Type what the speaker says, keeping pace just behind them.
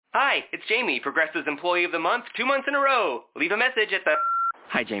Hi, it's Jamie, Progressive's Employee of the Month, 2 months in a row. Leave a message at the...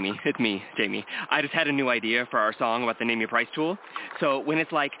 Hi, Jamie. It's me, Jamie. I just had a new idea for our song about the Name Your Price tool. So when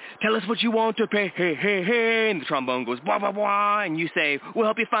it's like, tell us what you want to pay, hey, hey, hey, and the trombone goes, blah, blah, blah, and you say, we'll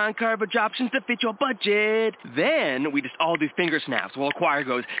help you find coverage options to fit your budget. Then we just all do finger snaps while the choir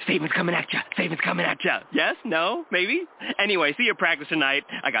goes, savings coming at ya, savings coming at ya. Yes? No? Maybe? Anyway, see you at practice tonight.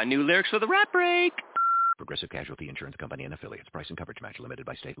 I got new lyrics for the rap break. Progressive Casualty Insurance Company and Affiliates. Price and coverage match limited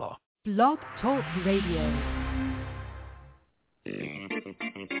by state law. Blog Talk Radio.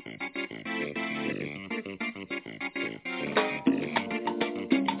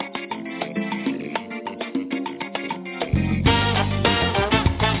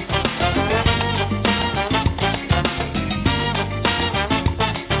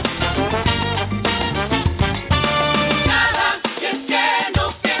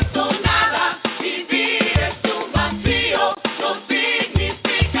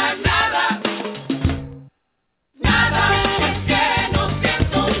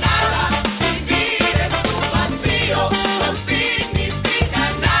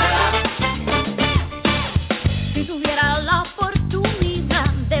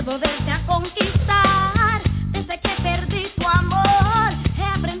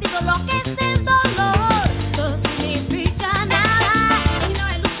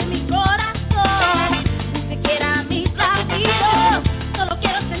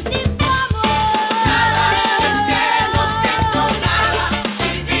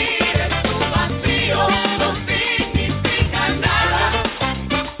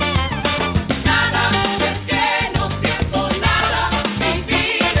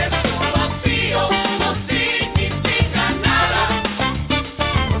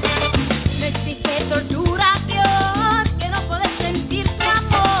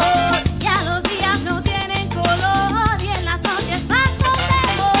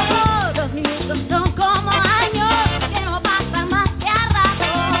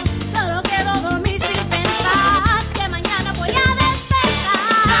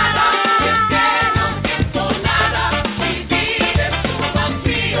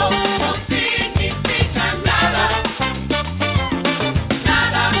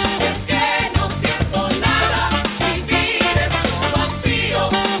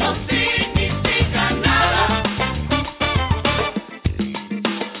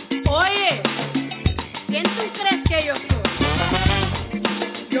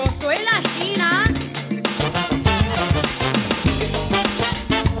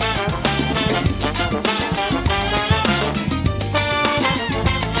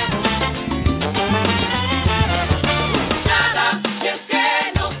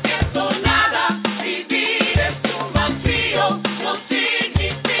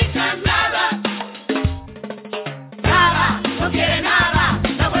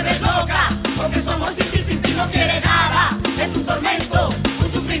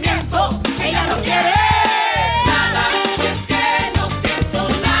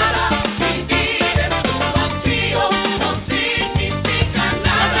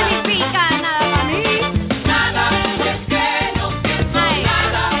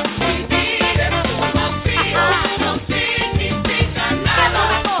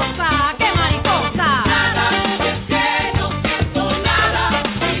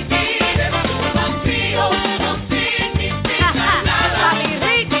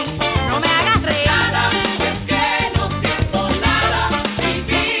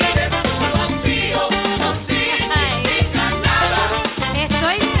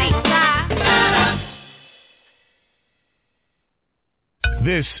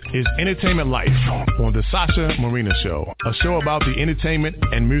 This is Entertainment Life on the Sasha Marina Show, a show about the entertainment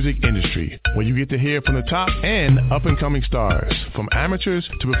and music industry, where you get to hear from the top and up-and-coming stars, from amateurs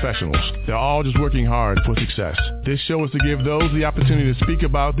to professionals. They're all just working hard for success. This show is to give those the opportunity to speak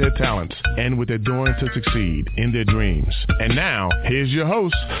about their talents and what they're doing to succeed in their dreams. And now, here's your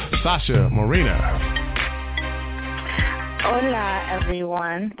host, Sasha Marina. Hola,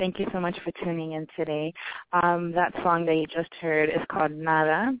 everyone. Thank you so much for tuning in today. That song that you just heard is called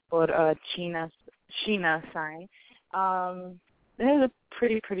Nada por Sheenah. This is a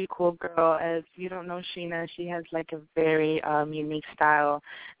pretty cool girl. As you don't know Sheenah, she has like a very unique style,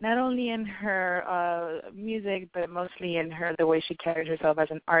 not only in her music, but mostly in the way she carries herself as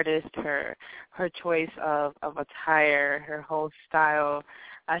an artist, her choice of attire, her whole style.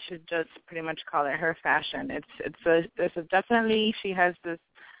 I should just pretty much call it her fashion. It's definitely, she has this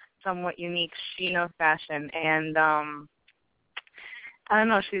somewhat unique Sheenah fashion, and I don't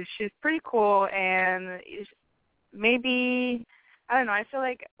know, she's pretty cool, and maybe I don't know, I feel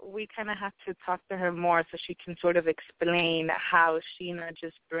like we kind of have to talk to her more so she can sort of explain how Sheenah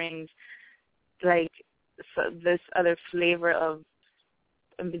just brings, like, this other flavor of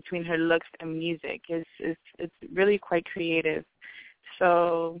in between her looks and music. It's really quite creative.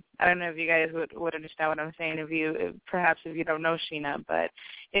 So I don't know if you guys would understand what I'm saying perhaps if you don't know Sheenah, but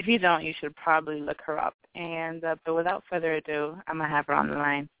if you don't, you should probably look her up. And but without further ado, I'm going to have her on the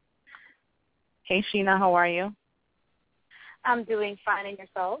line. Hey, Sheenah, how are you? I'm doing fine, and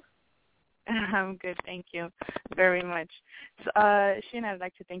yourself? I'm good, thank you very much. So, Sheenah, I'd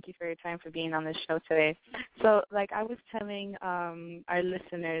like to thank you for your time for being on the show today. So, like I was telling our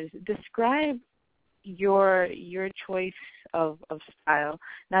listeners, describe your choice of style,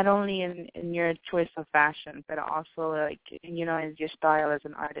 not only in your choice of fashion, but also, like, you know, as your style as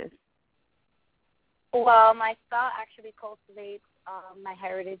an artist. Well, my style actually cultivates my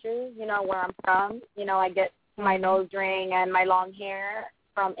heritages, you know, where I'm from. You know, I get my nose ring and my long hair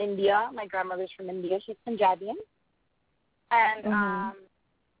from India. My grandmother's from India. She's Punjabian. And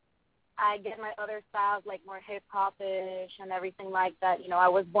I get my other styles, like more hip-hop-ish and everything like that. You know, I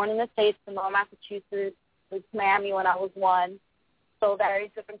was born in the States, in Massachusetts, moved to Miami when I was 1. So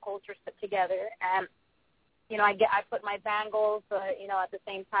various different cultures put together. And, you know, I put my bangles, but, you know, at the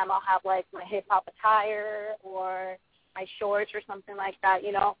same time I'll have, like, my hip-hop attire or my shorts or something like that,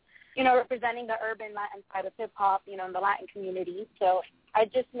 you know, representing the urban Latin side of hip-hop, you know, in the Latin community. So I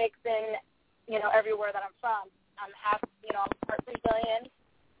just mix in, you know, everywhere that I'm from. I'm part Brazilian,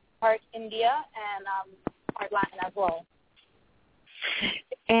 part India, and part Latin as well.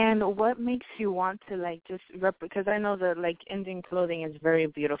 And what makes you want to, like, just because I know that, like, Indian clothing is very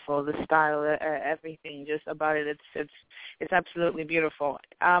beautiful, the style, everything just about it, it's absolutely beautiful.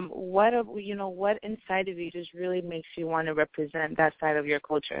 What inside of you just really makes you want to represent that side of your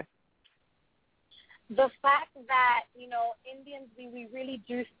culture? The fact that, you know, Indians, we really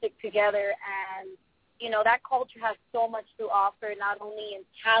do stick together, and, you know, that culture has so much to offer, not only in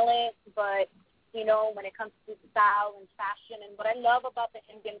talent, but, you know, when it comes to style and fashion. And what I love about the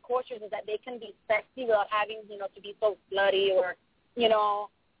Indian cultures is that they can be sexy without having, you know, to be so slutty or, you know,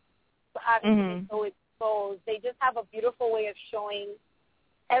 having to be so exposed. They just have a beautiful way of showing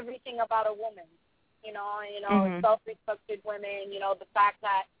everything about a woman, you know, self-respected women, you know, the fact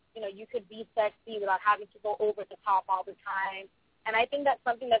that, you know, you could be sexy without having to go over the top all the time. And I think that's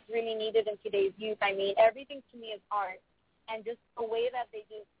something that's really needed in today's youth. I mean, everything to me is art. And just the way that they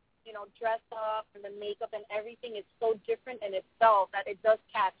just, you know, dress up and the makeup and everything is so different in itself that it does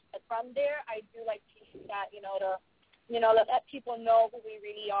catch. But from there, I do like to use that, you know, to, you know, let people know who we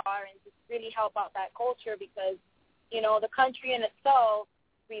really are and just really help out that culture because, you know, the country in itself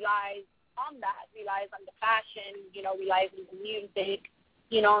relies on that, relies on the fashion, you know, relies on the music.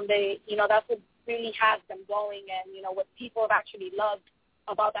 You know, and that's what really has them going and, you know, what people have actually loved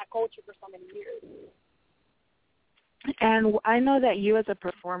about that culture for so many years. And I know that you as a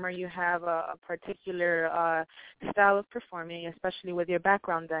performer, you have a particular style of performing, especially with your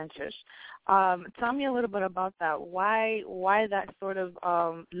background dancers. Tell me a little bit about that. Why that sort of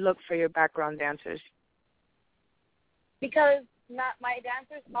look for your background dancers? Because my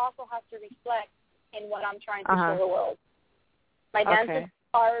dancers also have to reflect in what I'm trying to show the world. My dancers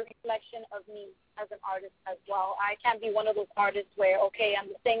are a reflection of me as an artist as well. I can't be one of those artists where, okay, I'm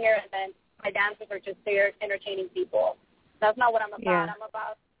the singer and then my dancers are just there entertaining people. That's not what I'm about. Yeah. I'm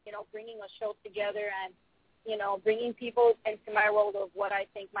about, you know, bringing a show together and, you know, bringing people into my world of what I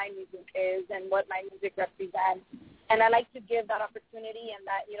think my music is and what my music represents. And I like to give that opportunity and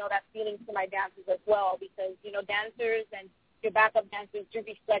that, you know, that feeling to my dancers as well because, you know, dancers and your backup dancers do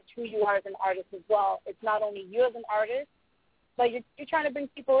reflect who you are as an artist as well. It's not only you as an artist, but you're trying to bring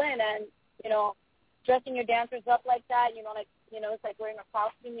people in and, you know, dressing your dancers up like that, you know, like, you know, it's like wearing a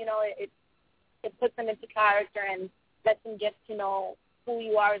costume, you know, it puts them into character and lets them get to know who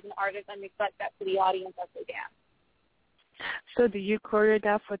you are as an artist and reflect that to the audience as they dance. So do you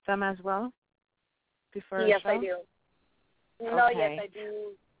choreograph with them as well before Yes, a show? I do. No, yes, I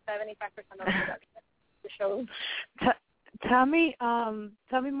do 75% of the shows. Tell me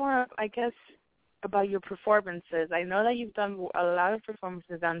more, I guess, about your performances. I know that you've done a lot of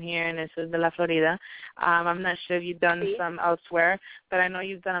performances down here in Eso de la Florida. I'm not sure if you've done some elsewhere, but I know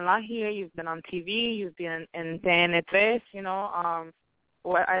you've done a lot here. You've been on TV. You've been in TN3, you know.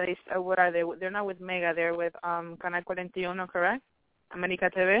 What are they? They're not with Mega. They're with Canal 41, correct?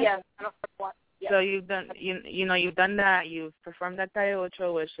 America TV? Yes. So you've done, you've done that. You've performed at Calle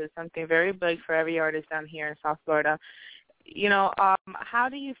Ocho, which is something very big for every artist down here in South Florida. You know, how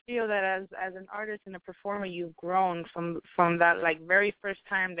do you feel that as an artist and a performer you've grown from that, like, very first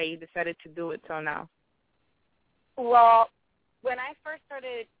time that you decided to do it till now? Well, when I first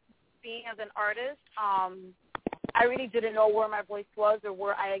started being as an artist, I really didn't know where my voice was or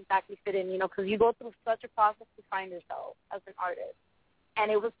where I exactly fit in, because you go through such a process to find yourself as an artist. And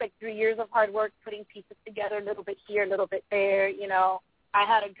it was like 3 years of hard work putting pieces together, a little bit here, a little bit there, I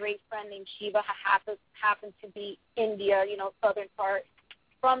had a great friend named Shiva who happened to be India, southern part,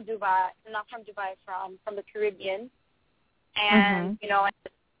 from Dubai, not from Dubai, from the Caribbean. And, and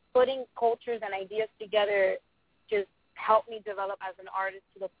putting cultures and ideas together just helped me develop as an artist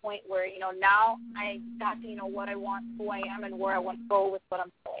to the point where, now I exactly know what I want, who I am, and where I want to go with what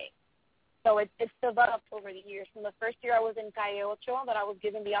I'm doing. So it's developed over the years. From the first year I was in Calle Ocho that I was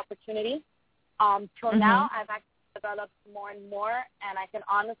given the opportunity, till now I've actually developed more and more, and I can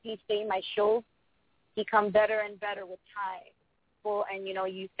honestly say my shows become better and better with time. Well, and,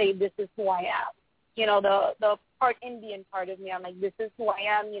 you say, this is who I am. The part Indian part of me, I'm like, this is who I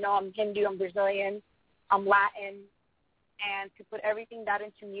am. I'm Hindu, I'm Brazilian, I'm Latin. And to put everything that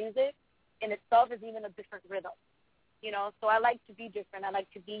into music in itself is even a different rhythm. So I like to be different. I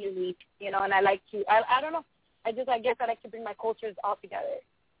like to be unique, and I like to, I don't know, I guess I like to bring my cultures all together.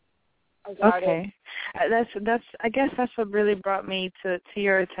 Okay. That's I guess that's what really brought me to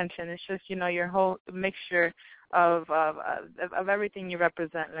your attention. It's just, your whole mixture of everything you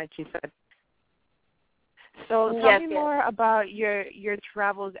represent, like you said. So tell me more about your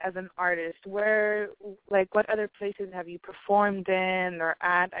travels as an artist. Where, what other places have you performed in or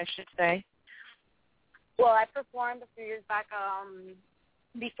at, I should say? Well, I performed a few years back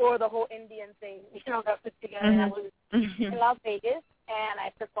before the whole Indian thing, got put together. I was in Las Vegas, and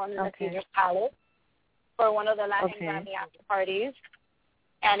I performed in the Caesars Palace for one of the Latin Grammy after parties,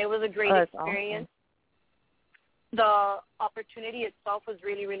 and it was a great experience. Awesome. The opportunity itself was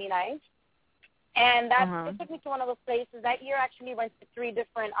really, really nice. And it took me to one of those places. That year, I actually went to three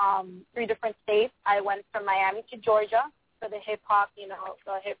different states. I went from Miami to Georgia for the hip hop,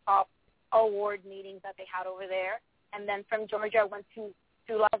 the hip hop award meetings that they had over there. And then from Georgia, I went to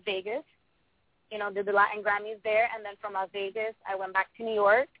Las Vegas, did the Latin Grammys there. And then from Las Vegas, I went back to New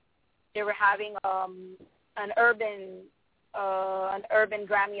York. They were having an urban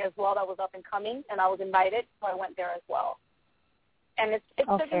Grammy as well that was up and coming, and I was invited, so I went there as well. And it's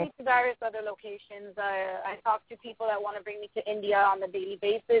taken me to various other locations. I talk to people that want to bring me to India on a daily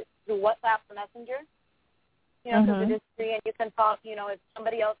basis through WhatsApp or Messenger. Because it is free, and you can talk. If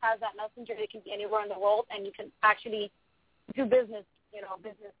somebody else has that messenger, it can be anywhere in the world, and you can actually do business,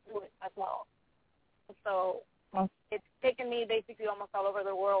 business through it as well. So it's taken me basically almost all over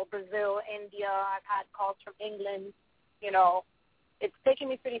the world: Brazil, India. I've had calls from England. It's taken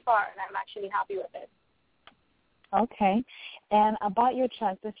me pretty far, and I'm actually happy with it. Okay. And about your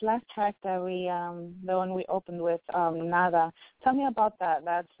track, this last track that the one we opened with, Nada, tell me about that.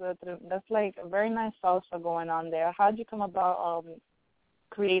 That's like a very nice salsa going on there. How did you come about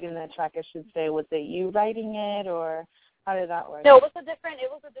creating that track, I should say? Was it you writing it, or how did that work? No, it was a different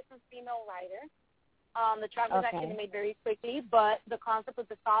female writer. The track was actually made very quickly, but the concept of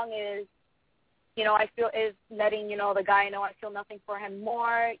the song is, I feel is letting, the guy know I feel nothing for him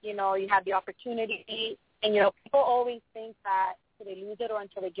more. You have the opportunity. And, people always think that until they lose it or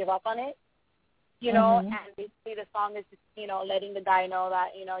until they give up on it, and basically the song is just, letting the guy know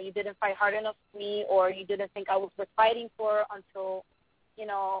that, you didn't fight hard enough for me, or you didn't think I was worth fighting for until,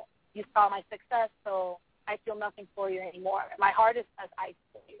 you saw my success, so I feel nothing for you anymore. My heart is as ice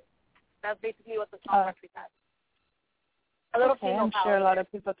for you. That's basically what the song represents. A little female I'm sure a lot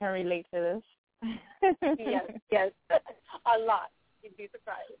of people can relate to this. Yes, a lot. You'd be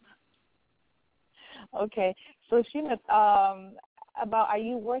surprised. Okay, so Sheenah, are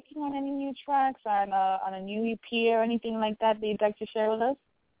you working on any new tracks, on a new EP or anything like that you'd like to share with us?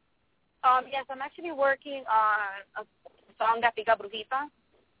 Yes, I'm actually working on a song that Pica Brujita.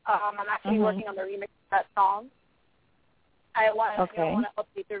 I'm actually working on the remix of that song. I want to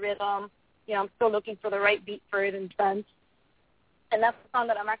update the rhythm. I'm still looking for the right beat for it and sense. And that's the song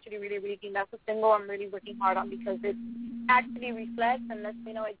that I'm actually really reading. That's a single I'm really working hard on because it actually reflects and lets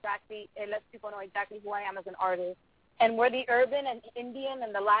people know exactly who I am as an artist. And where the urban and Indian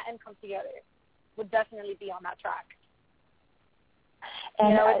and the Latin come together would definitely be on that track.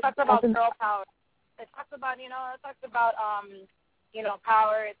 And it talks about girl power. It talks about,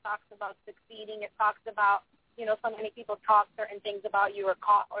 power. It talks about succeeding. It talks about, so many people talk certain things about you or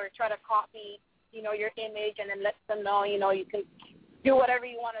try to copy, your image and then let them know, you can do whatever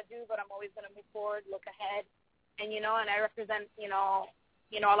you want to do, but I'm always going to move forward, look ahead. And, and I represent,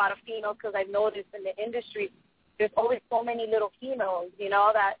 a lot of females because I've noticed in the industry there's always so many little females,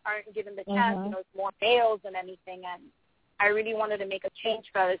 that aren't given the chance. It's more males than anything. And I really wanted to make a change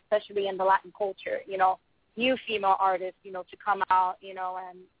for that, especially in the Latin culture. new female artists, to come out,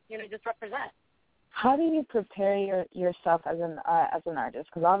 and, just represent. How do you prepare yourself as an artist?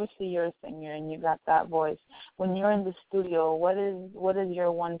 Because obviously you're a singer and you got that voice. When you're in the studio, what is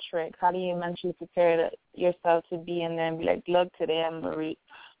your one trick? How do you mentally prepare yourself to be in there and be like, look, today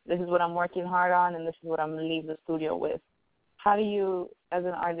this is what I'm working hard on, and this is what I'm going to leave the studio with? How do you, as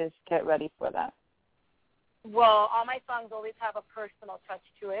an artist, get ready for that? Well, all my songs always have a personal touch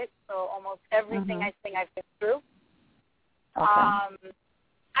to it, so almost everything I sing I've been through. Okay.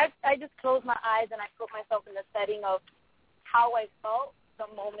 I just close my eyes and I put myself in the setting of how I felt the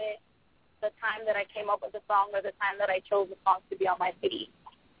moment, the time that I came up with the song or the time that I chose the song to be on my CD,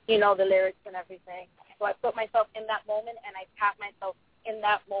 the lyrics and everything. So I put myself in that moment and I tap myself in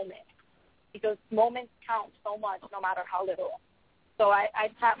that moment because moments count so much no matter how little. So I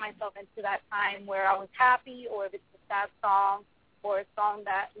tap myself into that time where I was happy, or if it's a sad song or a song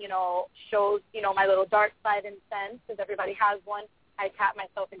that, shows, my little dark side and sense, because everybody has one. I tap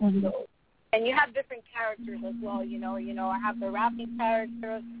myself into those. And you have different characters as well, I have the rapping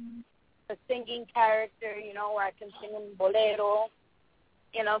character, the singing character, where I can sing in bolero,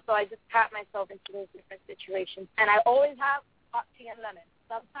 so I just tap myself into those different situations. And I always have hot tea and lemon.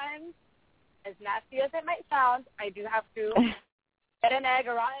 Sometimes, as nasty as it might sound, I do have to get an egg,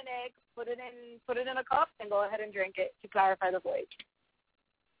 a rotten egg, put it in a cup, and go ahead and drink it to clarify the voice.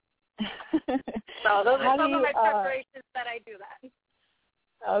 So those are some of my preparations that I do that.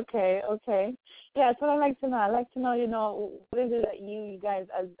 Okay. Yeah, that's what I like to know. I like to know, what is it that you guys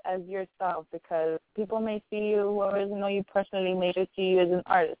as yourself, because people may see you, whoever doesn't know you personally may just see you as an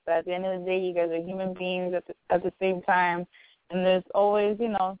artist. But at the end of the day, you guys are human beings at the same time, and there's always,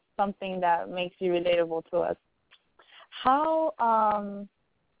 something that makes you relatable to us. How,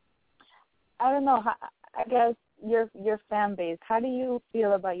 I don't know, I guess your fan base, how do you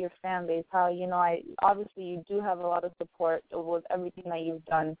feel about your fan base? How, obviously you do have a lot of support with everything that you've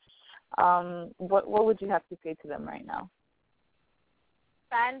done. What would you have to say to them right now?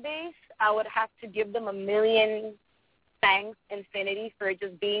 Fan base, I would have to give them a million thanks, infinity, for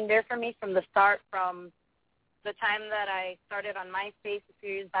just being there for me from the start, from the time that I started on MySpace a few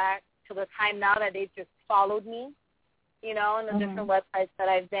years back to the time now that they've just followed me, in the different websites that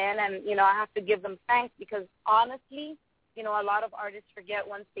I've been. And, I have to give them thanks because, honestly, a lot of artists forget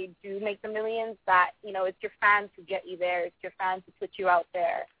once they do make the millions that, it's your fans who get you there. It's your fans who put you out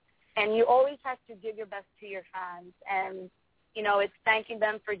there. And you always have to give your best to your fans. And, it's thanking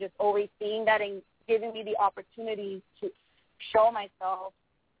them for just always seeing that and giving me the opportunity to show myself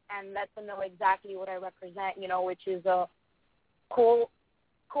and let them know exactly what I represent, which is a cool,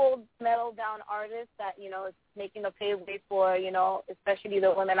 metal down artist that, is making the paveway for, especially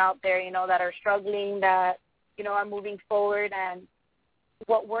the women out there, that are struggling, that, are moving forward. And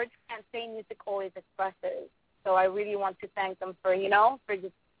what words can't say, music always expresses. So I really want to thank them for, for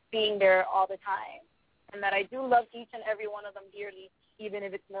just being there all the time. And that I do love each and every one of them dearly, even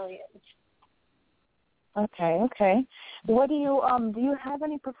if it's millions. Okay. What do you have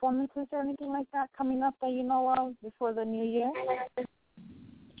any performances or anything like that coming up that you know of before the new year?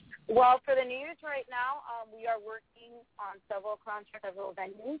 Well, for the New Year's right now, we are working on several contracts, several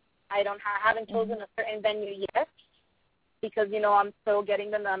venues. I haven't chosen a certain venue yet because, I'm still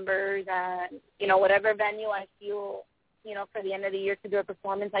getting the numbers and, whatever venue I feel, for the end of the year to do a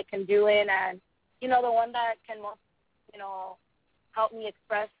performance, I can do it. And, the one that can most, help me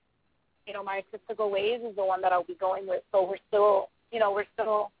express, my artistical ways is the one that I'll be going with. So we're still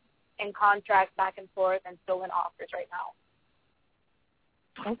in contract back and forth and still in offers right now.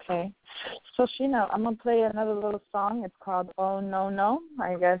 Okay. So, Sheenah, I'm going to play another little song. It's called Oh No No.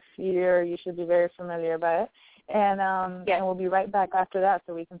 I guess you should be very familiar about it. And and we'll be right back after that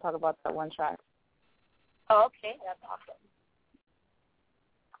so we can talk about that one track. Oh, okay. That's awesome.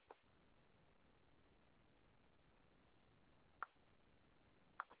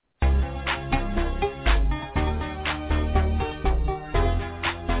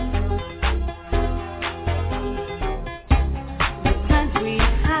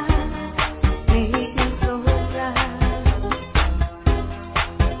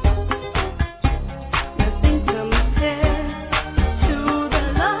 To the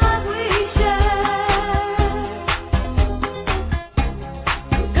love we share.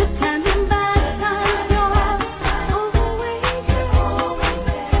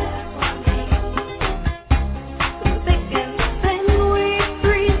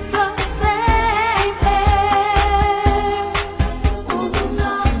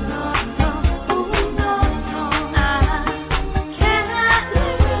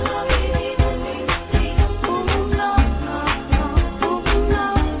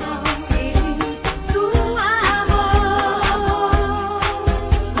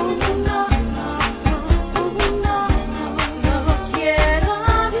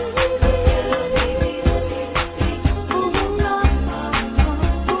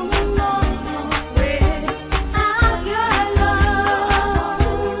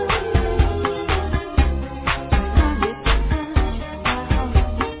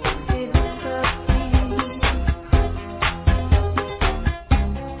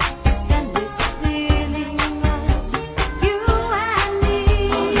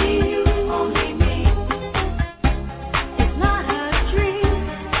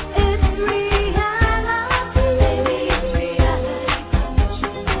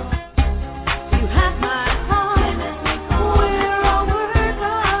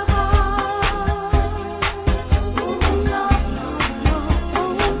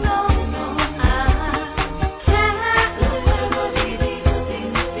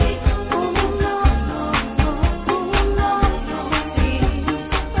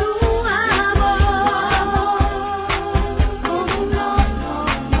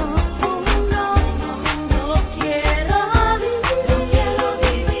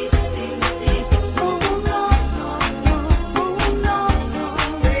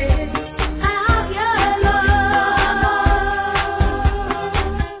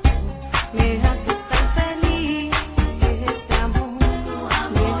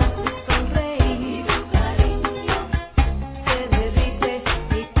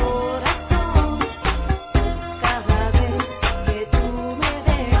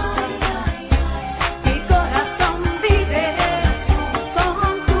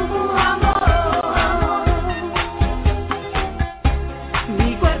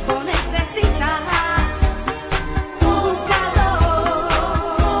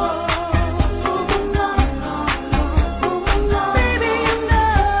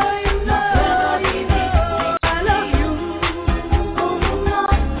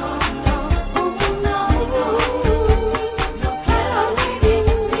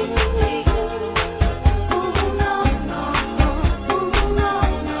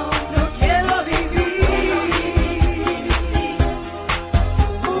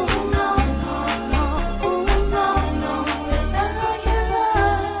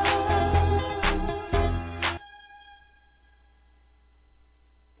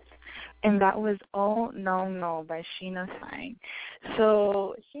 And that was Oh No No by Sheenah Singh.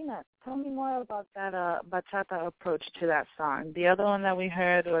 So, Sheenah, tell me more about that bachata approach to that song. The other one that we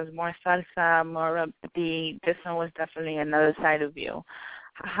heard was more salsa, more upbeat. This one was definitely another side of you.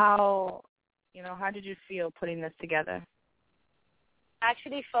 How did you feel putting this together? I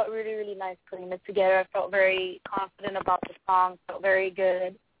actually felt really, really nice putting this together. I felt very confident about the song, felt very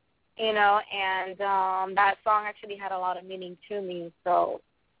good, and that song actually had a lot of meaning to me, so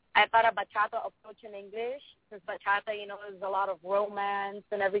I thought a bachata approach in English, because bachata, is a lot of romance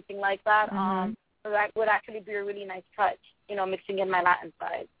and everything like that. So that would actually be a really nice touch, mixing in my Latin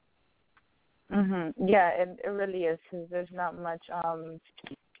side. Yeah, it really is, because there's not much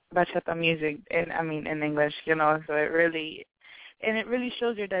bachata music in English, so it really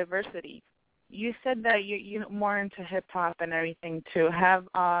shows your diversity. You said that you're more into hip hop and everything too.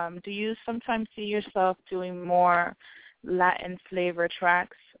 Do you sometimes see yourself doing more Latin flavor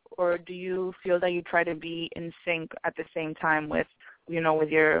tracks, or do you feel that you try to be in sync at the same time with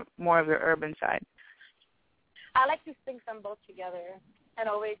your more of your urban side? I like to sync them both together, and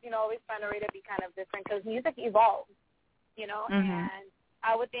always find a way to be kind of different, because music evolves, and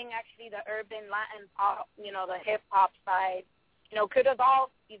I would think actually the urban Latin pop, the hip hop side, could evolve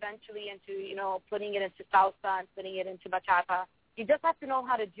eventually into, putting it into salsa and putting it into bachata. You just have to know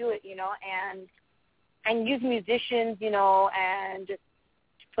how to do it, and use musicians, and just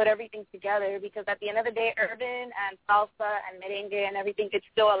put everything together, because at the end of the day, urban and salsa and merengue and everything, it's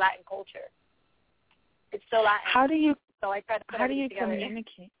still a Latin culture. It's still Latin. How do you together.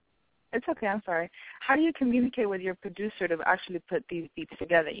 Communicate? It's okay, I'm sorry. How do you communicate with your producer to actually put these beats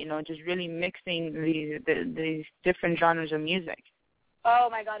together, just really mixing these different genres of music? Oh,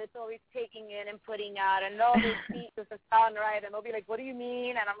 my God, it's always taking in and putting out, and no, this beat doesn't sound right, and they'll be like, what do you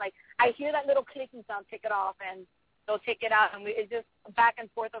mean? And I'm like, I hear that little clicking sound, take it off, and they'll take it out, and it's just back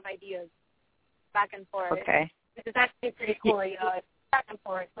and forth of ideas, back and forth. Okay. It's actually pretty cool, it's back and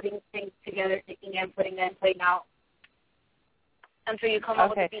forth, putting things together, taking in, putting in, putting out, until you come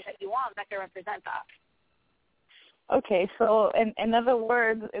up with a beat that you want that can represent that. Okay, so in other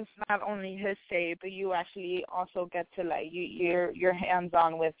words, it's not only his say, but you actually also get to you're hands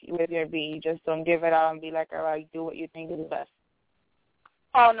on with your beat. You just don't give it out and be like, all right, do what you think is best.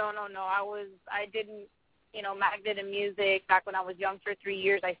 Oh no! I didn't, majored in music back when I was young for 3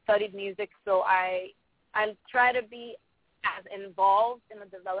 years. I studied music, so I try to be as involved in the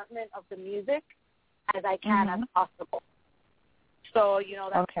development of the music as I can as possible. So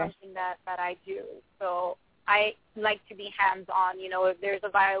that's something that I do. So I like to be hands-on. If there's a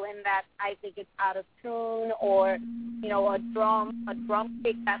violin that I think it's out of tune, or a drum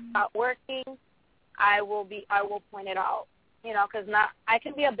kick that's not working, I will point it out. Because I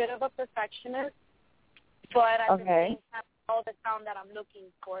can be a bit of a perfectionist, but at the same time, all the sound that I'm looking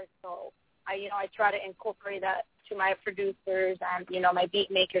for. So I try to incorporate that to my producers and my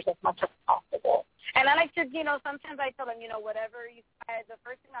beat makers as much as possible. And I like to sometimes I tell them whatever the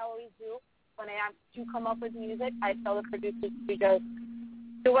first thing I always do when I have to come up with music, I tell the producers to just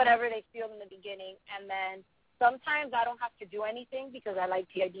do whatever they feel in the beginning. And then sometimes I don't have to do anything because I like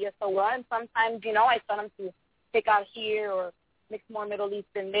the idea so well. And sometimes, I tell them to pick out here or mix more Middle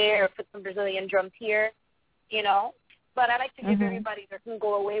Eastern there or put some Brazilian drums here, But I like to give everybody their can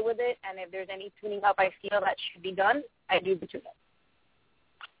go away with it. And if there's any tuning up I feel that should be done, I do the tune up.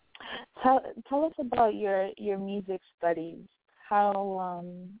 Tell us about your music studies. How,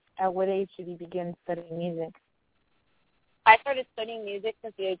 at what age did you begin studying music? I started studying music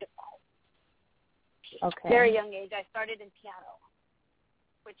since the age of 5. Okay. Very young age. I started in piano,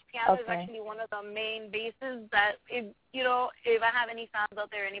 which piano is actually one of the main bases that, if I have any fans out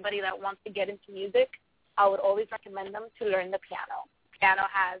there, anybody that wants to get into music, I would always recommend them to learn the piano. Piano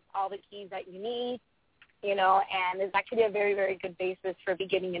has all the keys that you need, and it's actually a very, very good basis for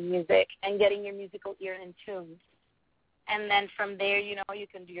beginning in music and getting your musical ear in tune. And then from there, you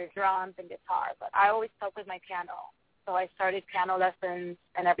can do your drums and guitar. But I always stuck with my piano. So I started piano lessons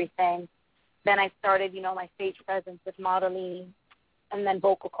and everything. Then I started, my stage presence with modeling and then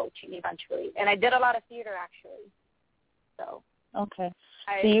vocal coaching eventually. And I did a lot of theater, actually. So okay.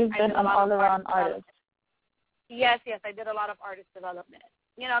 So you've been an all-around artist. Yes, I did a lot of artist development.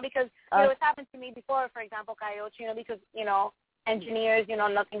 Because, it's happened to me before, for example, Coyote, because, engineers,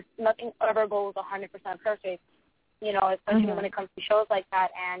 nothing ever goes 100% perfect. Especially when it comes to shows like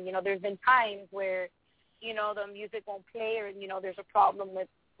that. And, there's been times where, the music won't play or, there's a problem with,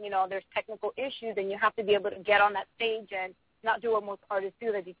 there's technical issues, and you have to be able to get on that stage and not do what most artists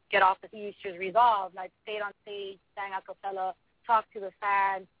do, that you get off the issues resolved, like stay on stage, sing a cappella, talk to the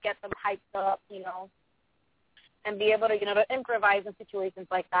fans, get them hyped up, and be able to, to improvise in situations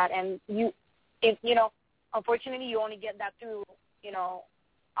like that. And unfortunately, you only get that through,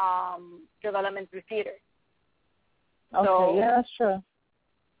 development through theater. Okay, so, yeah, that's true.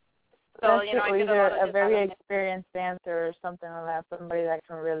 So, that's I did either a very experienced dancer or something like that, somebody that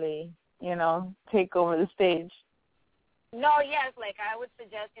can really, take over the stage. No, yes, like I would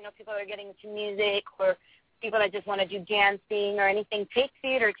suggest, people that are getting into music or people that just want to do dancing or anything, take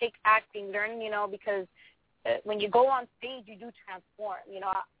theater, take acting, learn, because when you go on stage, you do transform.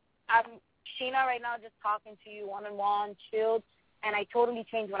 I'm Sheenah right now just talking to you one-on-one, chilled, and I totally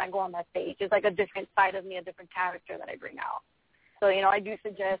change when I go on that stage. It's like a different side of me, a different character that I bring out. So, I do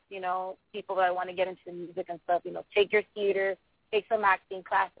suggest, people that want to get into the music and stuff, take your theater, take some acting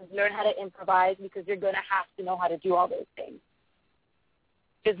classes, learn how to improvise because you're going to have to know how to do all those things.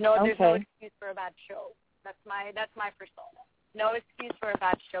 There's no excuse for a bad show. That's my persona. No excuse for a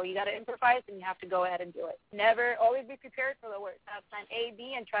bad show. You got to improvise and you have to go ahead and do it. Always be prepared for the worst. Have plan A,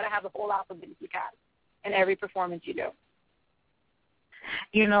 B, and try to have the whole alphabet if you can in every performance you do.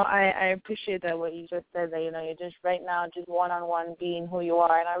 I appreciate that what you just said, that, you're just right now just one-on-one being who you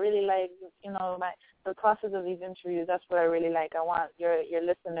are. And I really like, the process of these interviews. That's what I really like. I want your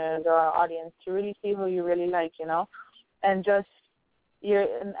listeners or our audience to really see who you really like, and just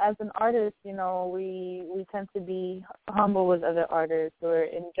and as an artist, we tend to be humble with other artists or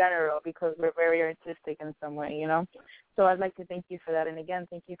in general because we're very artistic in some way, So I'd like to thank you for that. And again,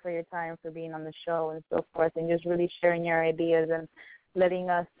 thank you for your time, for being on the show and so forth, and just really sharing your ideas and letting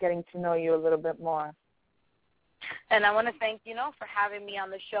us getting to know you a little bit more. And I want to thank, for having me on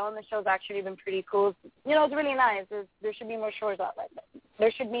the show. And the show's actually been pretty cool. It's really nice. There should be more shows out like that.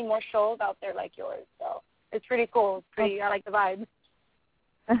 There should be more shows out there like yours. So it's pretty cool. I like the vibe.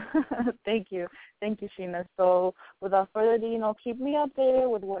 Thank you, Sheenah. So without further ado, keep me updated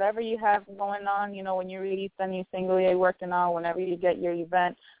with whatever you have going on. When you release a new single you're working on, whenever you get your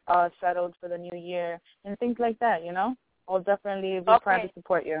event settled for the new year, and things like that. I'll definitely be proud to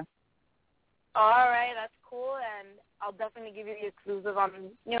support you. All right, that's cool, and I'll definitely give you the exclusive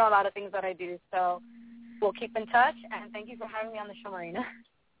on a lot of things that I do. So we'll keep in touch, and thank you for having me on the show, Marina.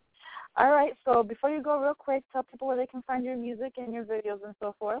 All right, so before you go, real quick, tell people where they can find your music and your videos and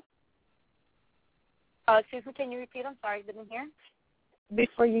so forth. Excuse me, can you repeat? I'm sorry, I didn't hear.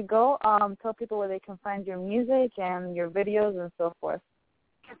 Before you go, tell people where they can find your music and your videos and so forth.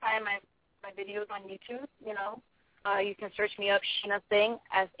 You can find my videos on YouTube, you can search me up, Sheenah Singh,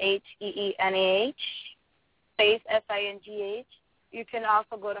 SHEENAH, space SINGH. You can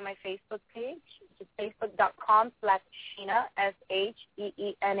also go to my Facebook page, which is facebook.com/Sheenah,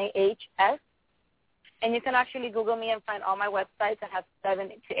 SHEENAHS. And you can actually Google me and find all my websites. I have 7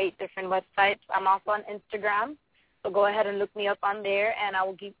 to 8 different websites. I'm also on Instagram, so go ahead and look me up on there, and I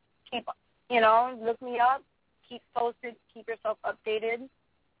will keep look me up, keep posted, keep yourself updated,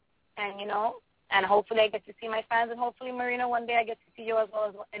 and, and hopefully I get to see my fans, and hopefully, Marina, one day I get to see you as well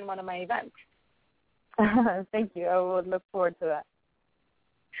as in one of my events. Thank you. I would look forward to that.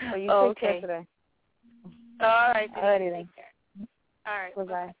 So you take care today. All right. All right. Take care. All right.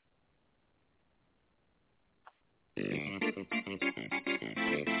 Bye-bye.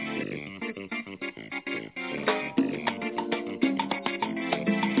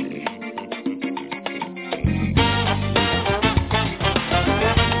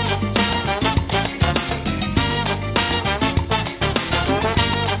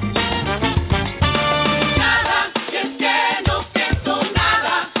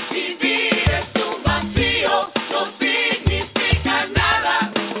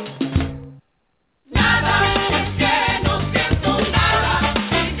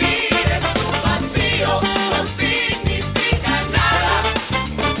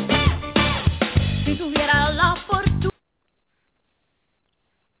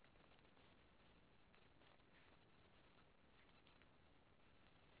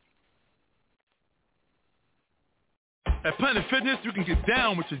 At Planet Fitness, you can get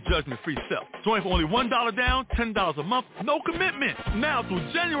down with your judgment-free self. Join for only $1 down, $10 a month, no commitment. Now through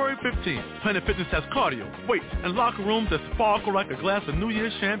January 15th, Planet Fitness has cardio, weights, and locker rooms that sparkle like a glass of New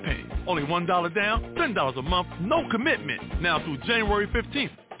Year's champagne. Only $1 down, $10 a month, no commitment. Now through January 15th.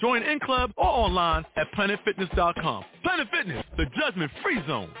 Join in club or online at planetfitness.com. Planet Fitness, the judgment-free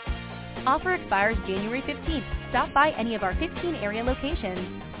zone. Offer expires January 15th. Stop by any of our 15 area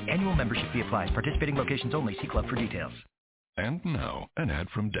locations. Annual membership fee applies. Participating locations only. See club for details. And now, an ad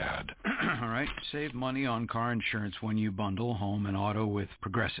from Dad. All right, save money on car insurance when you bundle home and auto with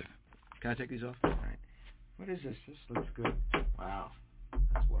Progressive. Can I take these off? All right. What is this? This looks good. Wow.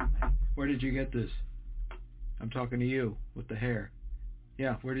 That's well made. Where did you get this? I'm talking to you with the hair.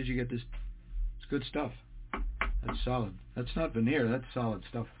 Yeah, where did you get this? It's good stuff. That's solid. That's not veneer. That's solid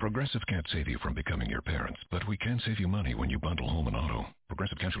stuff. Progressive can't save you from becoming your parents, but we can save you money when you bundle home and auto.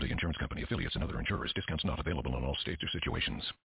 Progressive Casualty Insurance Company, affiliates, and other insurers. Discounts not available in all states or situations.